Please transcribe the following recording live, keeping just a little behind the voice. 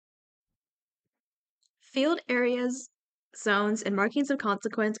Field areas, zones, and markings of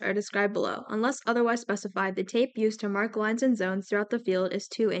consequence are described below. Unless otherwise specified, the tape used to mark lines and zones throughout the field is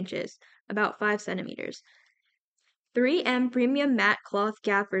 2 inches, about 5 centimeters. 3M Premium Matte Cloth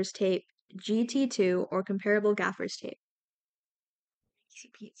Gaffer's Tape, GT2, or comparable gaffer's tape.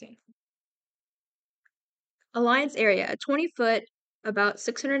 Alliance area, 20-foot, about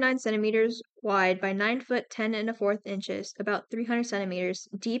 609 centimeters wide by 9 foot 10 and a fourth inches, about 300 centimeters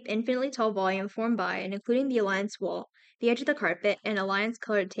deep, infinitely tall volume formed by and including the alliance wall, the edge of the carpet, and alliance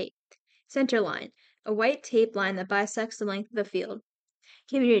colored tape. Center line, a white tape line that bisects the length of the field.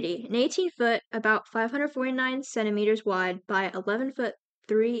 Community, an 18-foot, about 549 centimeters wide by 11 foot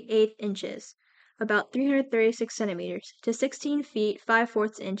 3/8 inches, about 336 centimeters, to 16 feet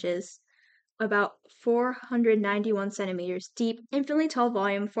 5/4 inches, about 491 centimeters deep, infinitely tall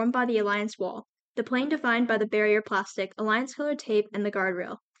volume formed by the alliance wall, the plane defined by the barrier plastic, alliance colored tape, and the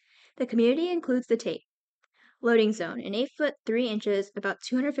guardrail. The community includes the tape. Loading zone, an 8-foot 3 inches, about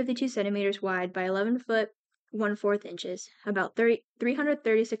 252 centimeters wide by 11 foot 1/4 inches, about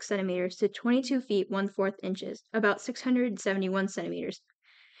 336 centimeters, to 22 feet 1/4 inches, about 671 centimeters.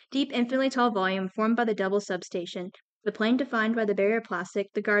 Deep, infinitely tall volume formed by the double substation, the plane defined by the barrier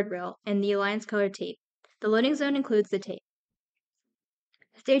plastic, the guardrail, and the alliance colored tape. The loading zone includes the tape.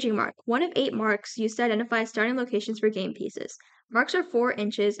 Staging mark, one of 8 marks used to identify starting locations for game pieces. Marks are 4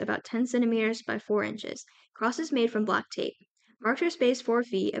 inches, about 10 centimeters by 4 inches. Crosses made from black tape. Marks are spaced 4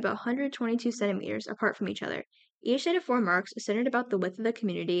 feet, about 122 centimeters, apart from each other. Each set of 4 marks is centered about the width of the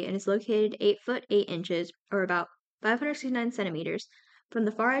community and is located 8 foot 8 inches, or about 569 centimeters, from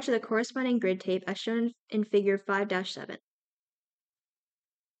the far edge of the corresponding grid tape as shown in Figure 5-7.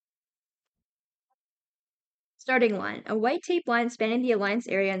 Starting line, a white tape line spanning the alliance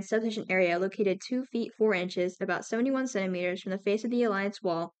area and substation area located 2 feet 4 inches, about 71 centimeters from the face of the alliance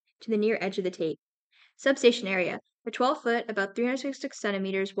wall to the near edge of the tape. Substation area, a 12-foot, about 366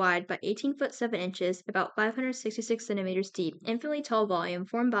 centimeters wide by 18 foot 7 inches, about 566 centimeters deep, infinitely tall volume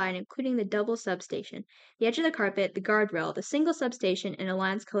formed by and including the double substation, the edge of the carpet, the guardrail, the single substation, and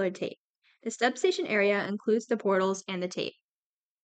alliance colored tape. The substation area includes the portals and the tape.